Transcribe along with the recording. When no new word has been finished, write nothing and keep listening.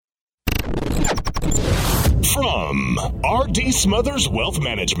From R.D. Smothers Wealth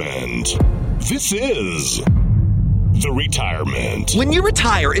Management, this is The Retirement. When you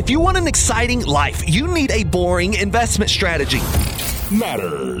retire, if you want an exciting life, you need a boring investment strategy.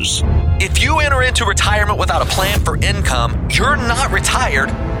 Matters. If you enter into retirement without a plan for income, you're not retired,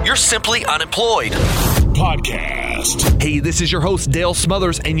 you're simply unemployed. Podcast. Hey, this is your host, Dale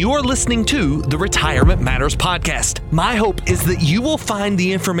Smothers, and you're listening to the Retirement Matters Podcast. My hope is that you will find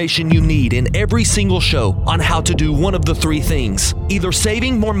the information you need in every single show on how to do one of the three things: either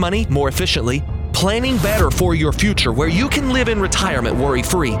saving more money more efficiently, planning better for your future where you can live in retirement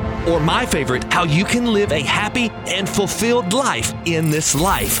worry-free, or my favorite, how you can live a happy and fulfilled life in this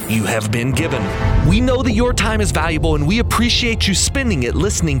life you have been given. We know that your time is valuable and we appreciate you spending it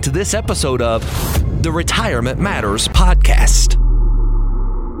listening to this episode of the Retirement Matters Podcast.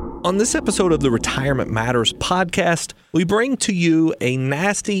 On this episode of the Retirement Matters Podcast, we bring to you a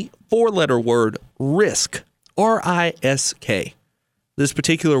nasty four-letter word, risk, R-I-S-K. This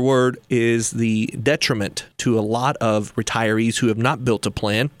particular word is the detriment to a lot of retirees who have not built a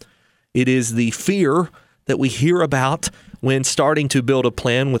plan. It is the fear that we hear about when starting to build a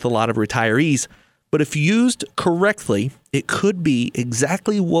plan with a lot of retirees. But if used correctly, it could be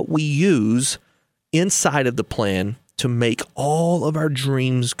exactly what we use inside of the plan to make all of our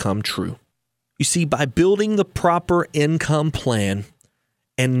dreams come true. You see, by building the proper income plan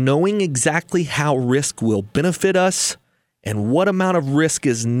and knowing exactly how risk will benefit us and what amount of risk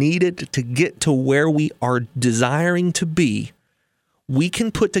is needed to get to where we are desiring to be, we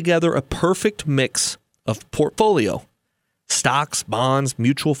can put together a perfect mix of portfolio. Stocks, bonds,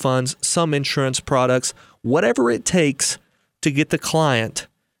 mutual funds, some insurance products, whatever it takes to get the client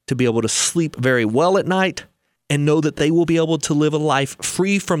to be able to sleep very well at night and know that they will be able to live a life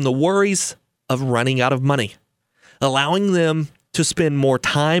free from the worries of running out of money, allowing them to spend more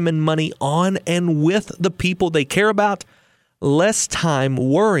time and money on and with the people they care about, less time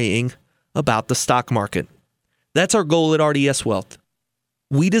worrying about the stock market. That's our goal at RDS Wealth.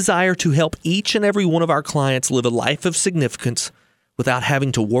 We desire to help each and every one of our clients live a life of significance without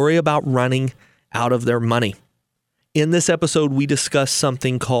having to worry about running out of their money. In this episode, we discuss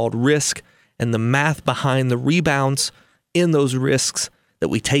something called risk and the math behind the rebounds in those risks that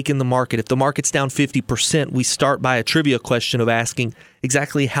we take in the market. If the market's down 50%, we start by a trivia question of asking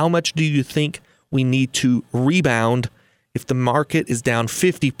exactly how much do you think we need to rebound if the market is down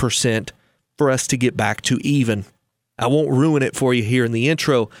 50% for us to get back to even. I won't ruin it for you here in the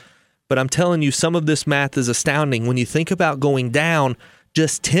intro, but I'm telling you, some of this math is astounding. When you think about going down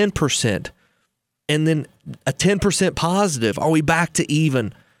just 10% and then a 10% positive, are we back to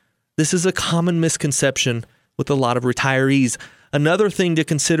even? This is a common misconception with a lot of retirees. Another thing to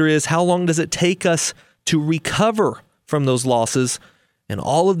consider is how long does it take us to recover from those losses? And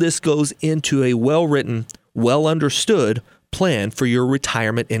all of this goes into a well-written, well-understood plan for your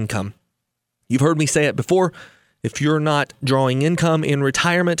retirement income. You've heard me say it before. If you're not drawing income in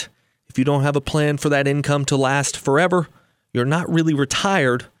retirement, if you don't have a plan for that income to last forever, you're not really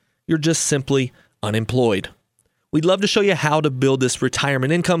retired. You're just simply unemployed. We'd love to show you how to build this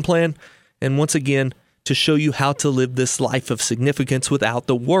retirement income plan, and once again, to show you how to live this life of significance without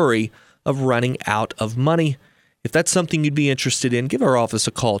the worry of running out of money. If that's something you'd be interested in, give our office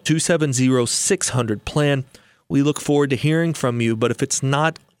a call, 270-600-PLAN. We look forward to hearing from you, but if it's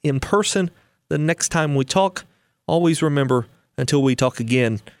not in person, the next time we talk, always remember, until we talk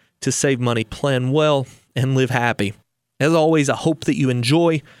again, to save money, plan well, and live happy. As always, I hope that you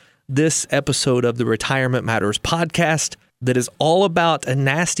enjoy this episode of the Retirement Matters Podcast that is all about a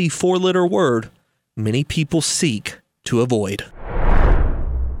nasty four-letter word many people seek to avoid.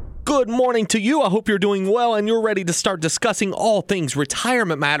 Good morning to you. I hope you're doing well and you're ready to start discussing all things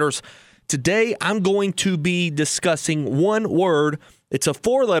retirement matters. Today, I'm going to be discussing one word. It's a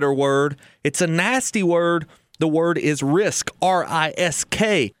four-letter word. It's a nasty word. The word is risk,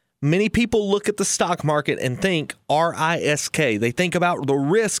 R-I-S-K. Many people look at the stock market and think R-I-S-K. They think about the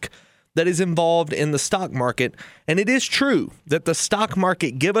risk that is involved in the stock market. And it is true that the stock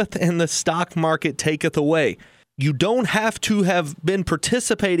market giveth and the stock market taketh away. You don't have to have been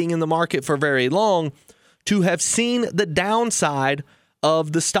participating in the market for very long to have seen the downside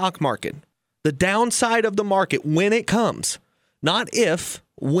of the stock market. The downside of the market when it comes, not if,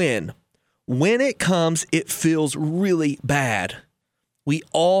 when. When it comes, it feels really bad. We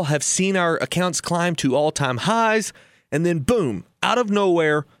all have seen our accounts climb to all-time highs, and then boom, out of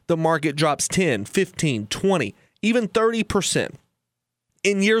nowhere, the market drops 10, 15, 20, even 30%.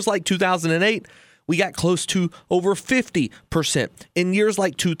 In years like 2008, we got close to over 50%. In years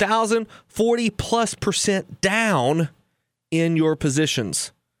like 2000, 40+% down in your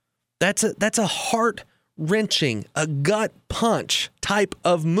positions. That's a heart gut-wrenching, a gut punch type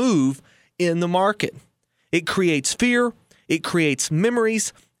of move in the market. It creates fear. It creates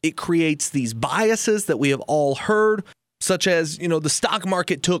memories. It creates these biases that we have all heard, such as, the stock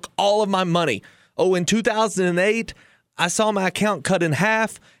market took all of my money. Oh, in 2008, I saw my account cut in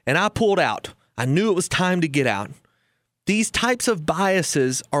half and I pulled out. I knew it was time to get out. These types of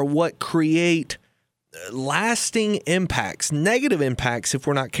biases are what create lasting impacts, negative impacts if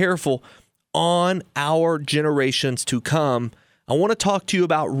we're not careful, on our generations to come. I want to talk to you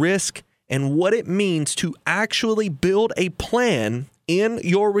about risk and what it means to actually build a plan in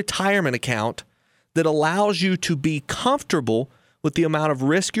your retirement account that allows you to be comfortable with the amount of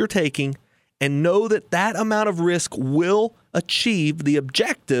risk you're taking and know that that amount of risk will achieve the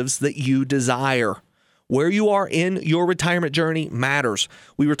objectives that you desire. Where you are in your retirement journey matters.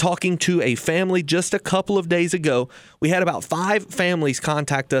 We were talking to a family just a couple of days ago. We had about 5 families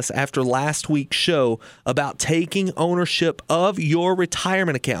contact us after last week's show about taking ownership of your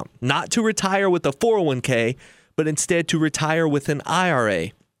retirement account. Not to retire with a 401k, but instead to retire with an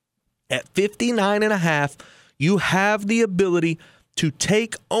IRA. At 59 and a half, you have the ability to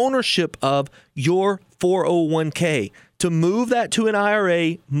take ownership of your 401k. To move that to an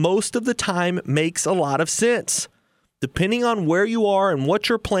IRA most of the time makes a lot of sense. Depending on where you are and what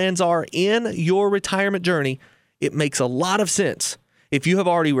your plans are in your retirement journey, it makes a lot of sense. If you have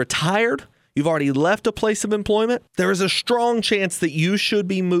already retired, you've already left a place of employment, there is a strong chance that you should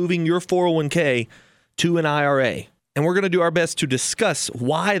be moving your 401k to an IRA. And we're going to do our best to discuss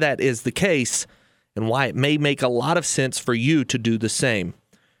why that is the case and why it may make a lot of sense for you to do the same.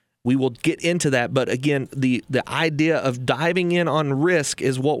 We will get into that, but again, the idea of diving in on risk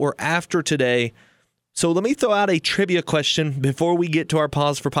is what we're after today. So let me throw out a trivia question before we get to our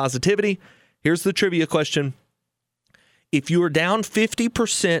pause for positivity. Here's the trivia question. If you are down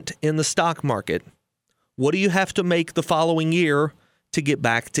 50% in the stock market, what do you have to make the following year to get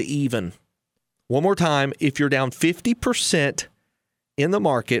back to even? One more time, if you're down 50% in the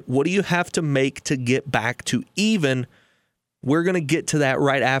market, what do you have to make to get back to even? We're going to get to that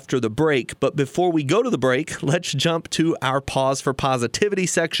right after the break. But before we go to the break, let's jump to our pause for positivity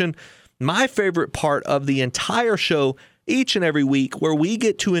section. My favorite part of the entire show each and every week, where we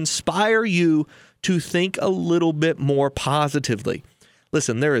get to inspire you to think a little bit more positively.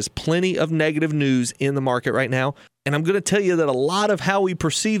 Listen, there is plenty of negative news in the market right now. And I'm going to tell you that a lot of how we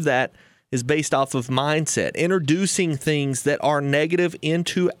perceive that is based off of mindset, introducing things that are negative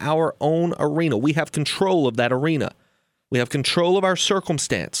into our own arena. We have control of that arena. We have control of our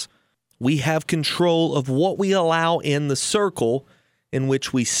circumstance. We have control of what we allow in the circle in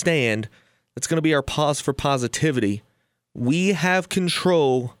which we stand. That's going to be our pause for positivity. We have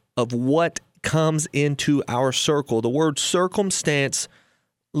control of what comes into our circle. The word circumstance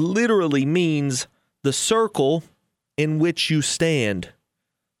literally means the circle in which you stand.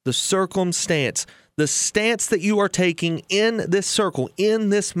 The circumstance, the stance that you are taking in this circle, in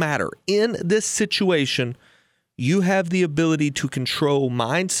this matter, in this situation. You have the ability to control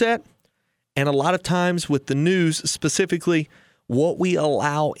mindset, and a lot of times with the news, specifically what we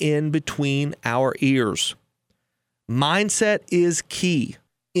allow in between our ears. Mindset is key.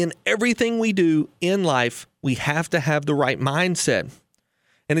 In everything we do in life, we have to have the right mindset.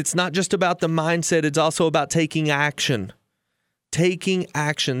 And it's not just about the mindset, it's also about taking action. Taking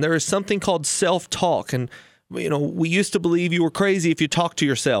action. There is something called self-talk, and we used to believe you were crazy if you talked to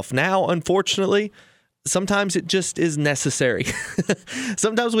yourself. Now, unfortunately, sometimes it just is necessary.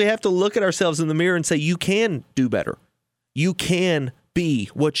 Sometimes we have to look at ourselves in the mirror and say, you can do better. You can be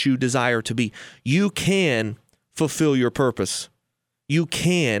what you desire to be. You can fulfill your purpose. You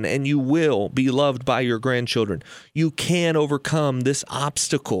can and you will be loved by your grandchildren. You can overcome this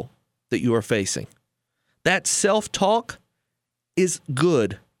obstacle that you are facing. That self-talk is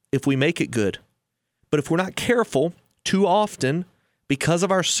good if we make it good. But if we're not careful, too often, because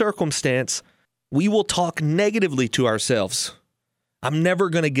of our circumstance, we will talk negatively to ourselves. I'm never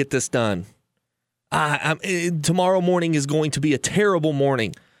going to get this done. Tomorrow morning is going to be a terrible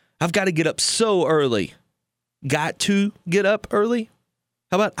morning. I've got to get up so early. Got to get up early?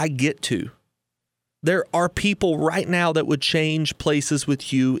 How about I get to? There are people right now that would change places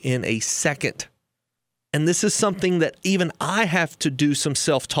with you in a second. And this is something that even I have to do some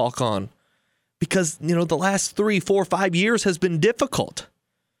self-talk on because, the last 3, 4, 5 years has been difficult.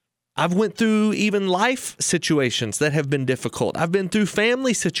 I've went through even life situations that have been difficult. I've been through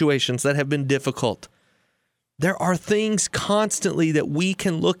family situations that have been difficult. There are things constantly that we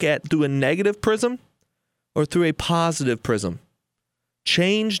can look at through a negative prism or through a positive prism.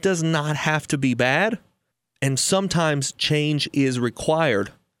 Change does not have to be bad, and sometimes change is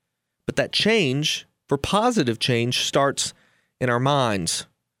required. But that change, for positive change starts in our minds.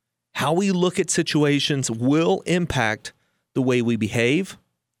 How we look at situations will impact the way we behave,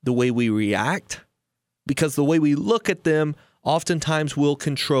 the way we react, because the way we look at them oftentimes will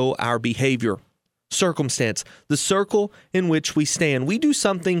control our behavior. Circumstance, the circle in which we stand. We do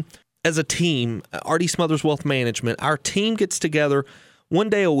something as a team, RD Smothers Wealth Management. Our team gets together one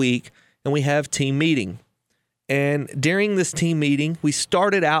day a week and we have team meeting. And during this team meeting, we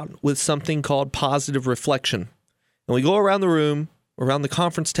started out with something called positive reflection. And we go around the room, around the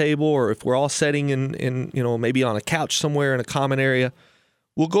conference table, or if we're all sitting in maybe on a couch somewhere in a common area,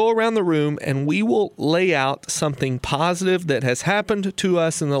 we'll go around the room and we will lay out something positive that has happened to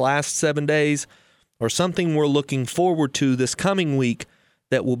us in the last 7 days, or something we're looking forward to this coming week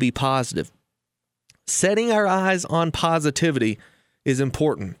that will be positive. Setting our eyes on positivity is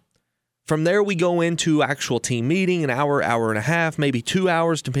important. From there, we go into actual team meeting, an hour, hour and a half, maybe 2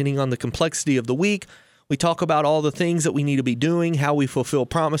 hours, depending on the complexity of the week. We talk about all the things that we need to be doing, how we fulfill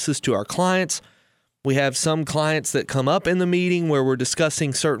promises to our clients. We have some clients that come up in the meeting where we're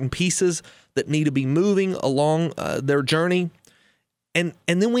discussing certain pieces that need to be moving along their journey. And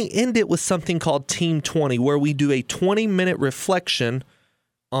then we end it with something called Team 20, where we do a 20-minute reflection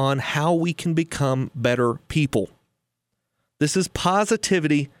on how we can become better people. This is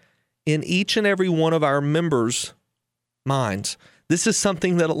positivity in each and every one of our members' minds. This is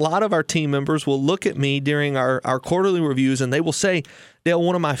something that a lot of our team members will look at me during our quarterly reviews and they will say, Dale,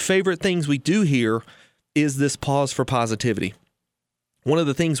 one of my favorite things we do here is this pause for positivity. One of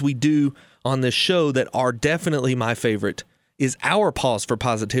the things we do on this show that are definitely my favorite is our pause for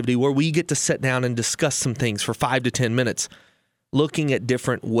positivity, where we get to sit down and discuss some things for 5 to 10 minutes, looking at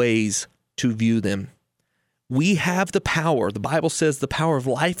different ways to view them. We have the power. The Bible says the power of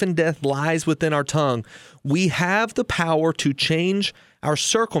life and death lies within our tongue. We have the power to change our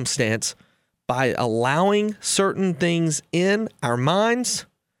circumstance by allowing certain things in our minds,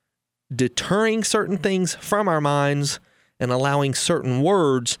 deterring certain things from our minds, and allowing certain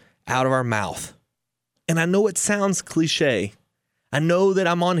words out of our mouth. And I know it sounds cliche. I know that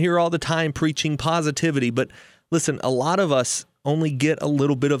I'm on here all the time preaching positivity, but listen, a lot of us only get a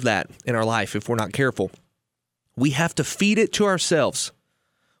little bit of that in our life if we're not careful. We have to feed it to ourselves.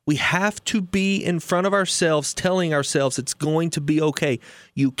 We have to be in front of ourselves, telling ourselves it's going to be okay.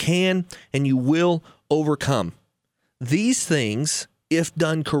 You can and you will overcome. These things, if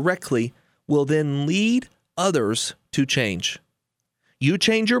done correctly, will then lead others to change. You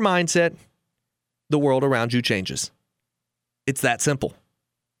change your mindset, the world around you changes. It's that simple.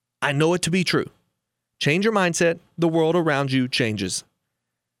 I know it to be true. Change your mindset, the world around you changes.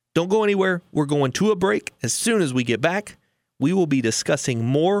 Don't go anywhere. We're going to a break. As soon as we get back, we will be discussing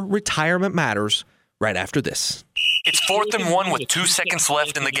more retirement matters right after this. It's 4th and 1 with 2 seconds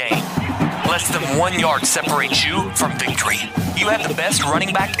left in the game. Less than 1 yard separates you from victory. You have the best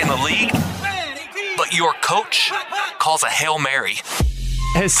running back in the league, but your coach calls a Hail Mary.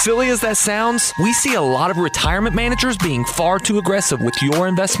 As silly as that sounds, we see a lot of retirement managers being far too aggressive with your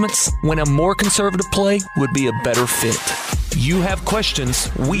investments when a more conservative play would be a better fit. You have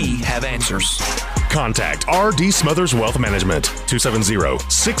questions, we have answers. Contact RD Smothers Wealth Management,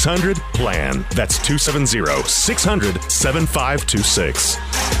 270-600-PLAN. That's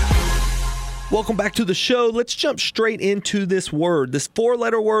 270-600-7526. Welcome back to the show. Let's jump straight into this word, this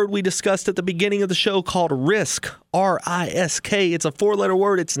 4-letter word we discussed at the beginning of the show called risk, R-I-S-K. It's a 4-letter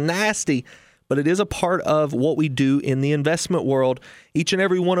word. It's nasty, but it is a part of what we do in the investment world. Each and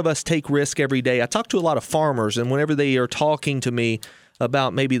every one of us take risk every day. I talk to a lot of farmers, and whenever they are talking to me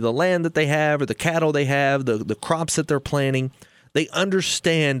about maybe the land that they have or the cattle they have, the crops that they're planting, they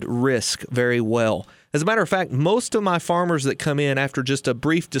understand risk very well. As a matter of fact, most of my farmers that come in after just a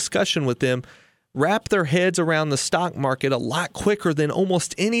brief discussion with them wrap their heads around the stock market a lot quicker than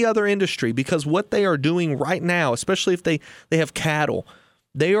almost any other industry, because what they are doing right now, especially if they have cattle,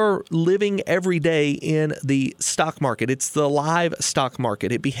 they are living every day in the stock market. It's the live stock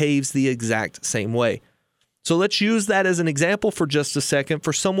market. It behaves the exact same way. So let's use that as an example for just a second.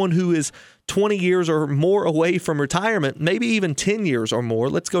 For someone who is 20 years or more away from retirement, maybe even 10 years or more,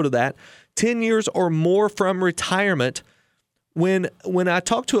 let's go to that, 10 years or more from retirement, when I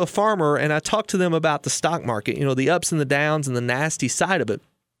talk to a farmer and I talk to them about the stock market, the ups and the downs and the nasty side of it,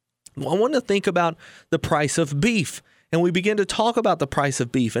 I want to think about the price of beef. And we begin to talk about the price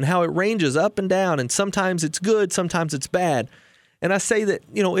of beef and how it ranges up and down, and sometimes it's good, sometimes it's bad. And I say that,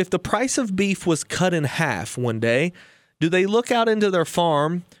 if the price of beef was cut in half one day, do they look out into their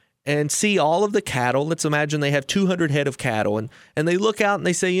farm and see all of the cattle? Let's imagine they have 200 head of cattle, and they look out and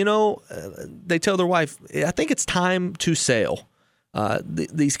they say, they tell their wife, I think it's time to sell.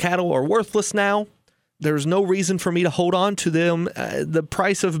 These cattle are worthless now. There's no reason for me to hold on to them. The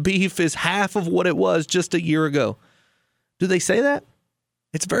price of beef is half of what it was just a year ago. Do they say that?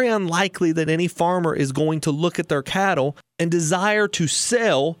 It's very unlikely that any farmer is going to look at their cattle and desire to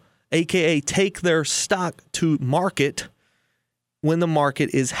sell, aka take their stock to market, when the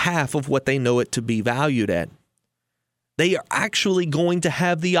market is half of what they know it to be valued at. They are actually going to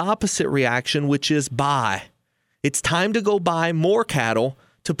have the opposite reaction, which is buy. It's time to go buy more cattle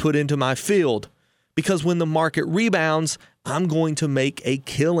to put into my field, because when the market rebounds, I'm going to make a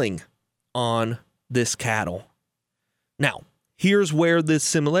killing on this cattle. Now, here's where the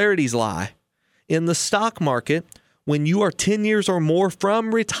similarities lie. In the stock market, when you are 10 years or more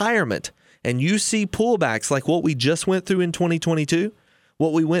from retirement and you see pullbacks like what we just went through in 2022,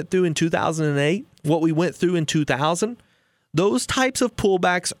 what we went through in 2008, what we went through in 2000, those types of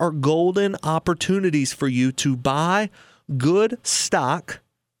pullbacks are golden opportunities for you to buy good stock,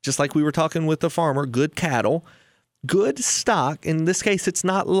 just like we were talking with the farmer, good cattle, good stock. In this case, it's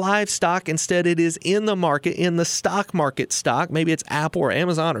not livestock. Instead, it is in the market, in the stock market stock. Maybe it's Apple or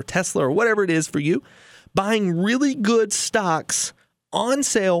Amazon or Tesla or whatever it is for you. Buying really good stocks on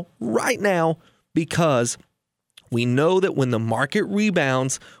sale right now, because we know that when the market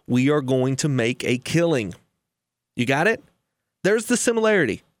rebounds, we are going to make a killing. You got it? There's the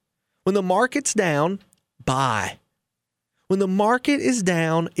similarity. When the market's down, buy. When the market is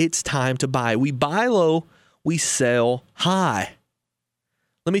down, it's time to buy. We buy low, we sell high.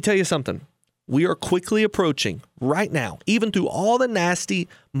 Let me tell you something. We are quickly approaching right now, even through all the nasty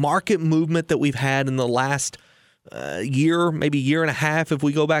market movement that we've had in the last year, maybe year and a half, if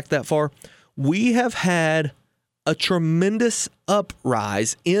we go back that far. We have had a tremendous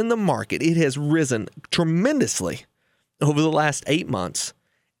uprise in the market. It has risen tremendously over the last 8 months,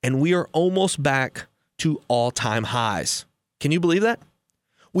 and we are almost back to all-time highs. Can you believe that?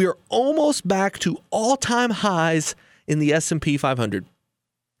 We are almost back to all-time highs in the S&P 500,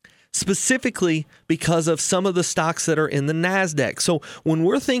 specifically because of some of the stocks that are in the NASDAQ. So when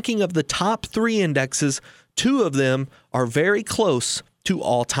we're thinking of the top 3 indexes, 2 of them are very close to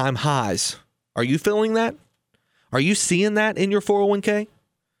all-time highs. Are you feeling that? Are you seeing that in your 401k?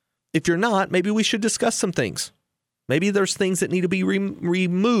 If you're not, maybe we should discuss some things. Maybe there's things that need to be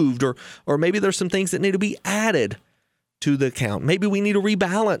removed, or maybe there's some things that need to be added to the account. Maybe we need to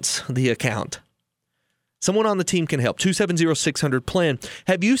rebalance the account. Someone on the team can help. 270-600-PLAN.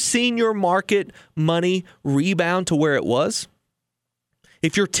 Have you seen your market money rebound to where it was?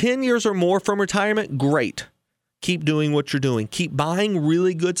 If you're 10 years or more from retirement, great. Keep doing what you're doing. Keep buying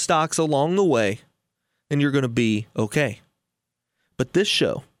really good stocks along the way, and you're going to be okay. But this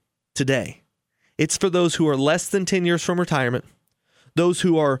show today, it's for those who are less than 10 years from retirement, those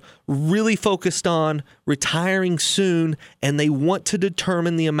who are really focused on retiring soon, and they want to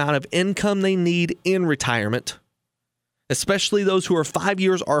determine the amount of income they need in retirement, especially those who are 5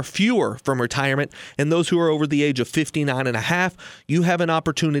 years or fewer from retirement, and those who are over the age of 59 and a half. You have an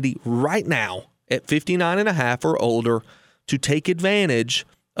opportunity right now at 59 and a half or older to take advantage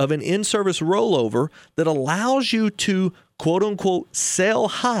of an in-service rollover that allows you to, quote unquote, sell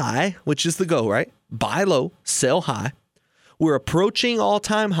high, which is the goal, right? Buy low, sell high. We're approaching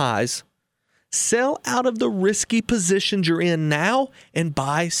all-time highs. Sell out of the risky positions you're in now and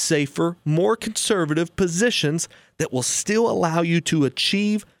buy safer, more conservative positions that will still allow you to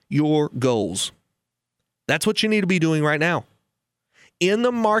achieve your goals. That's what you need to be doing right now. In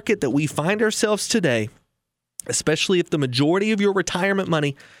the market that we find ourselves today, especially if the majority of your retirement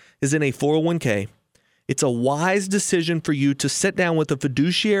money is in a 401k, it's a wise decision for you to sit down with a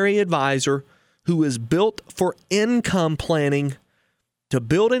fiduciary advisor who is built for income planning, to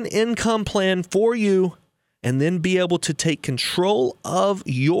build an income plan for you and then be able to take control of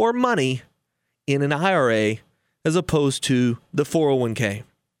your money in an IRA as opposed to the 401k.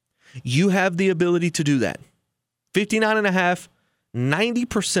 You have the ability to do that. 59 and a half,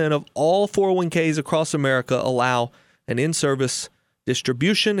 90% of all 401ks across America allow an in-service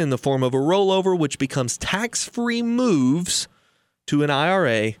distribution in the form of a rollover, which becomes tax-free moves to an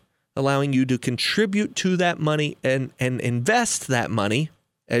IRA, allowing you to contribute to that money and invest that money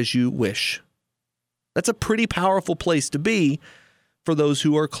as you wish. That's a pretty powerful place to be for those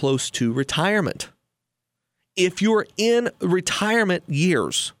who are close to retirement. If you're in retirement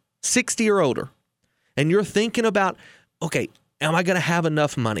years, 60 or older, and you're thinking about, okay, am I going to have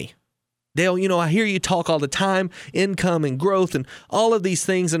enough money? Dale, I hear you talk all the time, income and growth and all of these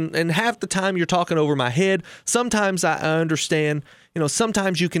things, and half the time you're talking over my head. Sometimes I understand,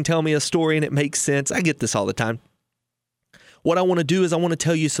 sometimes you can tell me a story and it makes sense. I get this all the time. What I want to do is I want to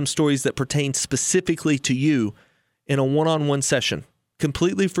tell you some stories that pertain specifically to you in a one-on-one session,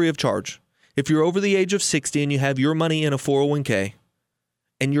 completely free of charge. If you're over the age of 60 and you have your money in a 401k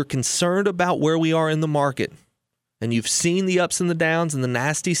and you're concerned about where we are in the market and you've seen the ups and the downs and the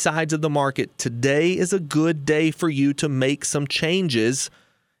nasty sides of the market, today is a good day for you to make some changes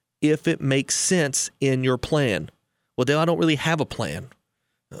if it makes sense in your plan. Well, Dale, I don't really have a plan.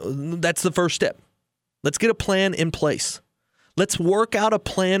 That's the first step. Let's get a plan in place. Let's work out a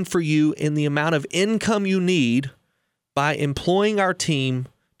plan for you in the amount of income you need by employing our team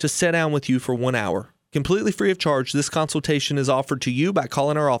to sit down with you for 1 hour. Completely free of charge. This consultation is offered to you by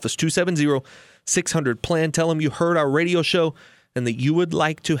calling our office, 270-600-PLAN. Tell them you heard our radio show and that you would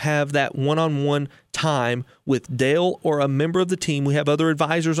like to have that one-on-one time with Dale or a member of the team. We have other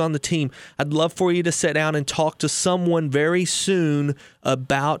advisors on the team. I'd love for you to sit down and talk to someone very soon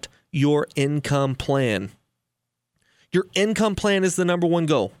about your income plan. Your income plan is the number one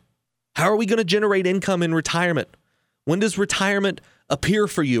goal. How are we going to generate income in retirement? When does retirement appear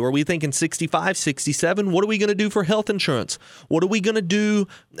for you? Are we thinking 65, 67? What are we going to do for health insurance? What are we going to do?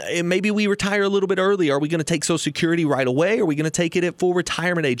 Maybe we retire a little bit early. Are we going to take Social Security right away? Are we going to take it at full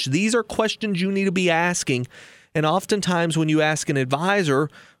retirement age? These are questions you need to be asking. And oftentimes when you ask an advisor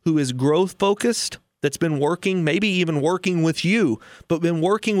who is growth focused, that's been working, maybe even working with you, but been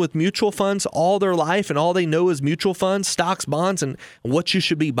working with mutual funds all their life and all they know is mutual funds, stocks, bonds, and what you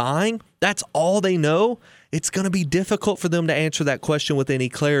should be buying, that's all they know. It's going to be difficult for them to answer that question with any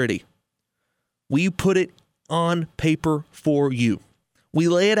clarity. We put it on paper for you. We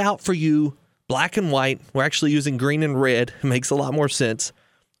lay it out for you, black and white. We're actually using green and red. It makes a lot more sense.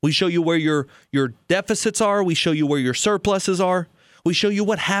 We show you where your deficits are. We show you where your surpluses are. We show you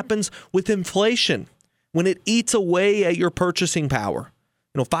what happens with inflation when it eats away at your purchasing power.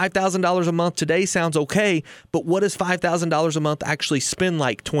 $5,000 a month today sounds okay, but what does $5,000 a month actually spend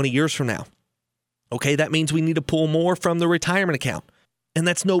like 20 years from now? Okay, that means we need to pull more from the retirement account. And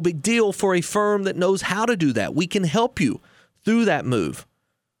that's no big deal for a firm that knows how to do that. We can help you through that move.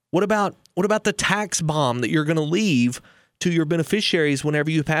 What about the tax bomb that you're going to leave to your beneficiaries whenever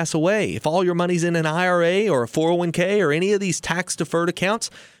you pass away? If all your money's in an IRA or a 401k or any of these tax-deferred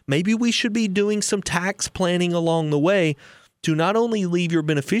accounts, maybe we should be doing some tax planning along the way to not only leave your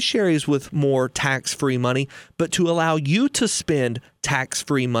beneficiaries with more tax-free money, but to allow you to spend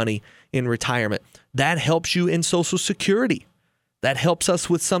tax-free money in retirement. That helps you in Social Security. That helps us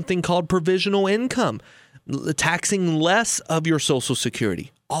with something called provisional income, taxing less of your Social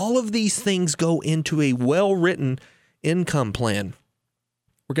Security. All of these things go into a well-written income plan.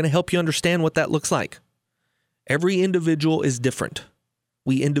 We're going to help you understand what that looks like. Every individual is different.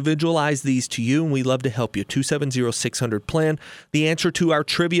 We individualize these to you, and we love to help you. 270-600-PLAN. The answer to our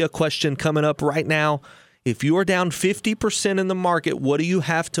trivia question coming up right now. If you're down 50% in the market, what do you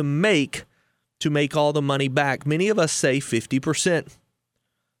have to make all the money back? Many of us say 50%.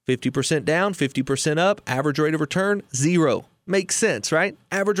 50% down, 50% up, average rate of return, 0. Makes sense, right?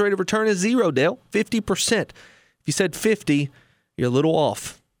 Average rate of return is 0, Dale. 50%. If you said 50, you're a little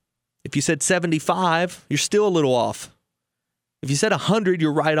off. If you said 75, you're still a little off. If you said 100,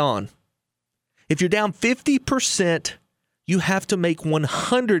 you're right on. If you're down 50%, you have to make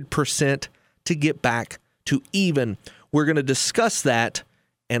 100% to get back to even. We're going to discuss that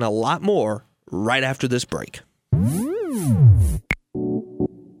and a lot more right after this break.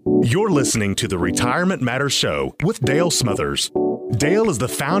 You're listening to the Retirement Matters Show with Dale Smothers. Dale is the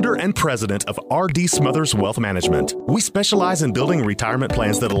founder and president of R.D. Smothers Wealth Management. We specialize in building retirement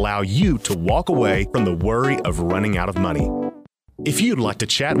plans that allow you to walk away from the worry of running out of money. If you'd like to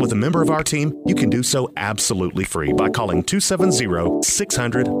chat with a member of our team, you can do so absolutely free by calling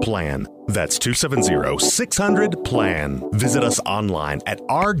 270-600-PLAN. That's 270-600-PLAN. Visit us online at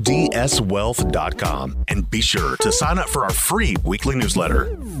rdswealth.com and be sure to sign up for our free weekly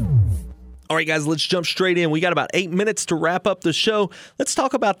newsletter. All right, guys, let's jump straight in. We got about 8 minutes to wrap up the show. Let's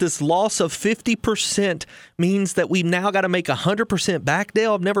talk about this loss of 50% means that we've now got to make 100% back,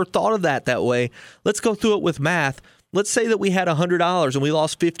 Dale. I've never thought of that way. Let's go through it with math. Let's say that we had $100 and we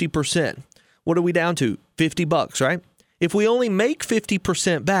lost 50%. What are we down to? $50, right? If we only make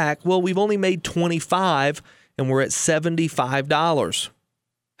 50% back, well, we've only made $25 and we're at $75.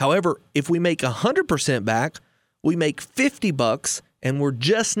 However, if we make 100% back, we make $50 and we're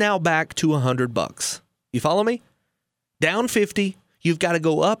just now back to $100. You follow me? Down 50, you've got to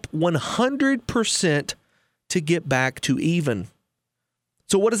go up 100% to get back to even.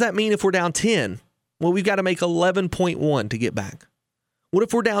 So what does that mean if we're down 10? Well, we've got to make 11.1 to get back. What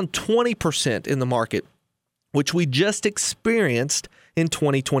if we're down 20% in the market, which we just experienced in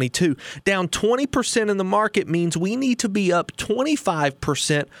 2022? Down 20% in the market means we need to be up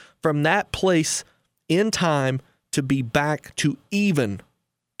 25% from that place in time to be back to even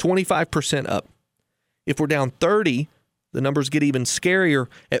 25% up. If we're down 30, the numbers get even scarier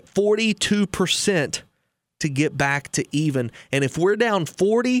at 42% to get back to even. And if we're down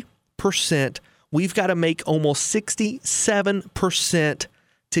 40%, we've got to make almost 67%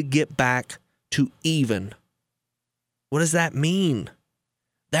 to get back to even. What does that mean?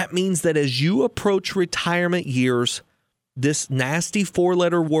 That means that as you approach retirement years, this nasty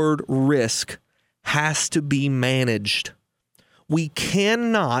four-letter word risk has to be managed. We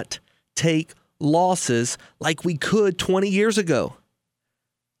cannot take losses like we could 20 years ago.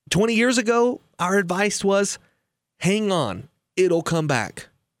 20 years ago, our advice was, hang on, it'll come back.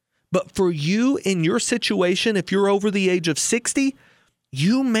 But for you in your situation, if you're over the age of 60,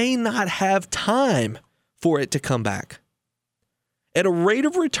 you may not have time for it to come back. At a rate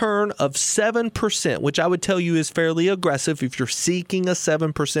of return of 7%, which I would tell you is fairly aggressive if you're seeking a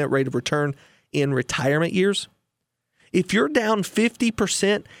 7% rate of return in retirement years, if you're down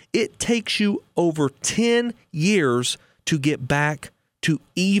 50%, it takes you over 10 years to get back to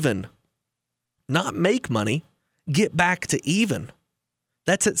even. Not make money, get back to even.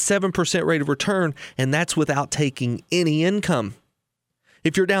 That's at 7% rate of return, and that's without taking any income.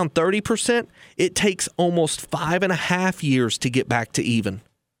 If you're down 30%, it takes almost 5.5 years to get back to even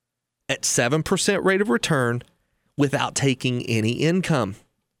at 7% rate of return without taking any income.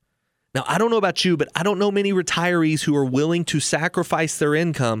 Now, I don't know about you, but I don't know many retirees who are willing to sacrifice their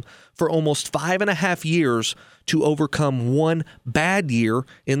income for almost 5.5 years to overcome one bad year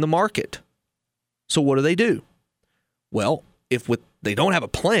in the market. So what do? Well, if they don't have a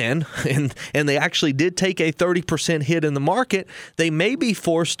plan and they actually did take a 30% hit in the market, they may be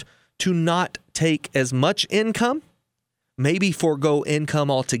forced to not take as much income, maybe forego income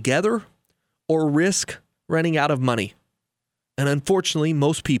altogether, or risk running out of money. And unfortunately,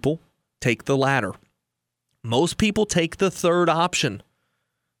 most people take the latter. Most people take the third option.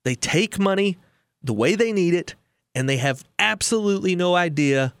 They take money the way they need it, and they have absolutely no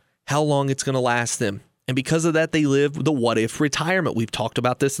idea how long it's going to last them. And because of that, they live the what-if retirement. We've talked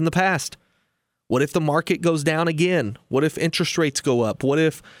about this in the past. What if the market goes down again? What if interest rates go up? What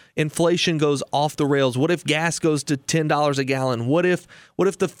if inflation goes off the rails? What if gas goes to $10 a gallon? What if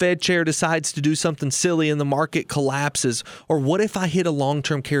the Fed chair decides to do something silly and the market collapses? Or what if I hit a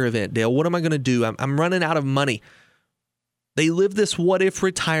long-term care event, Dale? What am I going to do? I'm running out of money. They live this what-if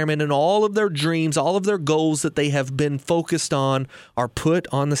retirement, and all of their dreams, all of their goals that they have been focused on are put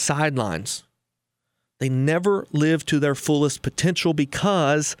on the sidelines. They never live to their fullest potential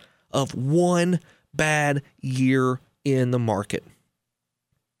because of one bad year in the market.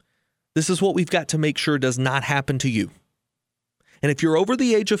 This is what we've got to make sure does not happen to you. And if you're over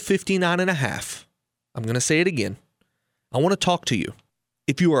the age of 59 and a half, I'm going to say it again. I want to talk to you.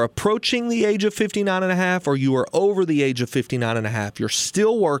 If you are approaching the age of 59 and a half, or you are over the age of 59 and a half, you're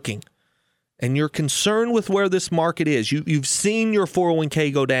still working and you're concerned with where this market is. You've seen your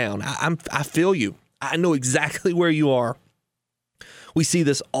 401k go down. I feel you. I know exactly where you are. We see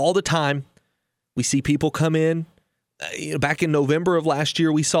this all the time. We see people come in. Back in November of last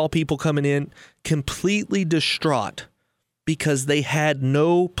year, we saw people coming in completely distraught because they had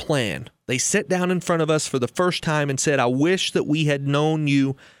no plan. They sat down in front of us for the first time and said, I wish that we had known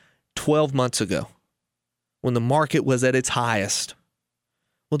you 12 months ago when the market was at its highest.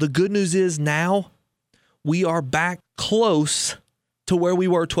 Well, the good news is now we are back close to where we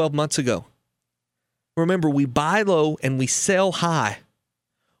were 12 months ago. Remember, we buy low and we sell high.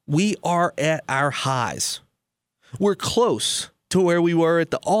 We are at our highs. We're close to where we were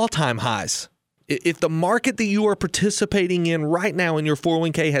at the all-time highs. If the market that you are participating in right now in your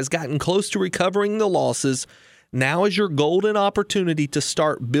 401k has gotten close to recovering the losses, now is your golden opportunity to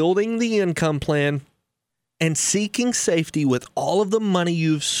start building the income plan and seeking safety with all of the money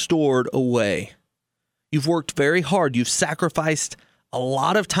you've stored away. You've worked very hard. You've sacrificed a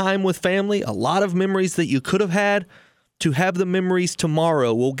lot of time with family, a lot of memories that you could have had to have the memories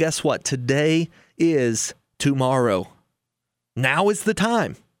tomorrow. Well, guess what? Today is tomorrow. Now is the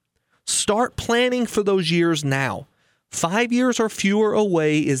time. Start planning for those years now. 5 years or fewer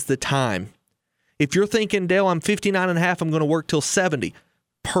away is the time. If you're thinking, Dale, I'm 59 and a half, I'm going to work till 70.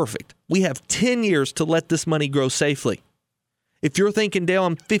 Perfect. We have 10 years to let this money grow safely. If you're thinking, Dale,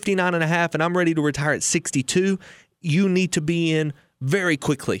 I'm 59 and a half and I'm ready to retire at 62, you need to be in very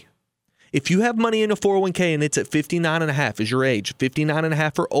quickly. If you have money in a 401k and it's at 59 and a half is your age, 59 and a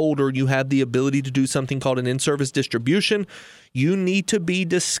half or older, you have the ability to do something called an in-service distribution. You need to be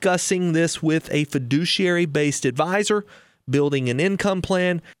discussing this with a fiduciary-based advisor, building an income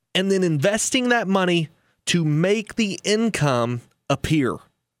plan, and then investing that money to make the income appear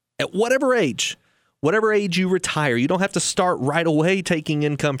at whatever age. Whatever age you retire, you don't have to start right away taking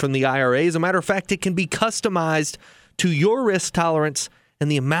income from the IRA. As a matter of fact, it can be customized to your risk tolerance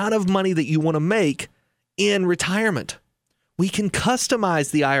and the amount of money that you want to make in retirement. We can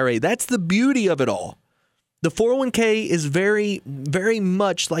customize the IRA. That's the beauty of it all. The 401k is very, very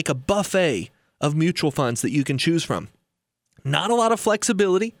much like a buffet of mutual funds that you can choose from. Not a lot of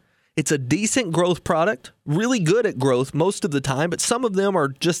flexibility. It's a decent growth product, really good at growth most of the time, but some of them are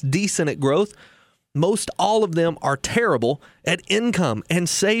just decent at growth. Most all of them are terrible at income and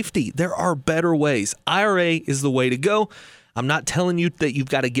safety. There are better ways. IRA is the way to go. I'm not telling you that you've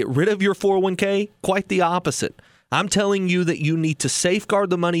got to get rid of your 401k. Quite the opposite. I'm telling you that you need to safeguard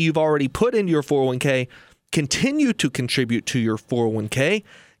the money you've already put into your 401k, continue to contribute to your 401k,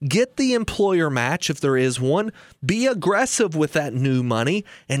 get the employer match if there is one, be aggressive with that new money,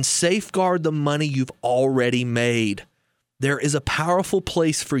 and safeguard the money you've already made. There is a powerful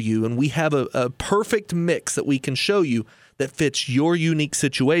place for you, and we have a perfect mix that we can show you that fits your unique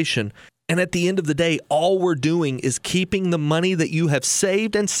situation. And at the end of the day, all we're doing is keeping the money that you have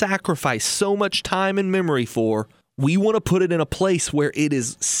saved and sacrificed so much time and memory for. We want to put it in a place where it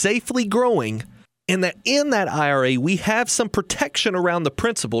is safely growing, and that in that IRA, we have some protection around the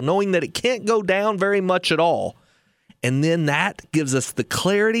principal, knowing that it can't go down very much at all. And then that gives us the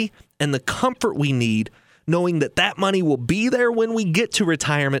clarity and the comfort we need, knowing that that money will be there when we get to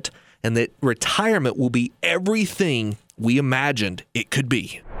retirement, and that retirement will be everything we imagined it could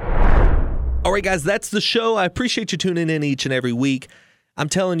be. All right, guys, that's the show. I appreciate you tuning in each and every week. I'm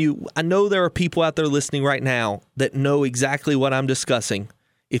telling you, I know there are people out there listening right now that know exactly what I'm discussing.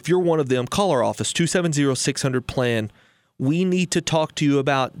 If you're one of them, call our office, 270-600-PLAN. We need to talk to you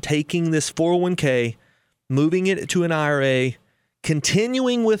about taking this 401k, moving it to an IRA,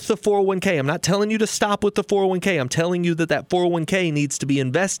 continuing with the 401k. I'm not telling you to stop with the 401k. I'm telling you that that 401k needs to be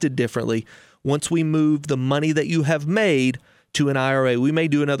invested differently once we move the money that you have made to an IRA. We may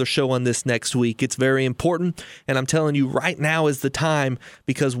do another show on this next week. It's very important, and I'm telling you right now is the time,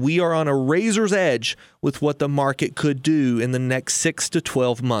 because we are on a razor's edge with what the market could do in the next 6 to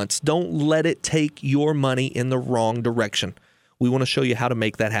 12 months. Don't let it take your money in the wrong direction. We want to show you how to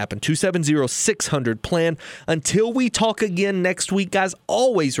make that happen. 270-600-PLAN. Until we talk again next week, guys,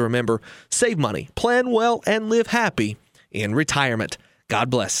 always remember, save money, plan well, and live happy in retirement. God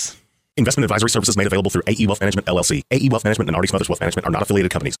bless. Investment advisory services made available through AE Wealth Management, LLC. AE Wealth Management and R.D. Smothers Wealth Management are not affiliated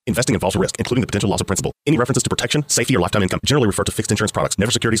companies. Investing involves risk, including the potential loss of principal. Any references to protection, safety, or lifetime income generally refer to fixed insurance products,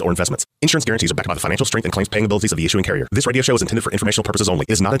 never securities or investments. Insurance guarantees are backed by the financial strength and claims paying abilities of the issuing carrier. This radio show is intended for informational purposes only.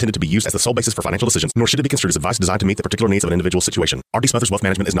 It is not intended to be used as the sole basis for financial decisions, nor should it be construed as advice designed to meet the particular needs of an individual situation. R.D. Smothers Wealth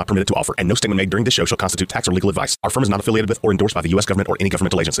Management is not permitted to offer, and no statement made during this show shall constitute tax or legal advice. Our firm is not affiliated with or endorsed by the U.S. government or any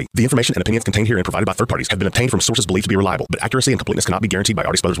governmental agency. The information and opinions contained herein provided by third parties have been obtained from sources believed to be reliable, but accuracy and completeness cannot be guaranteed by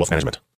R.D. Smothers Wealth Management.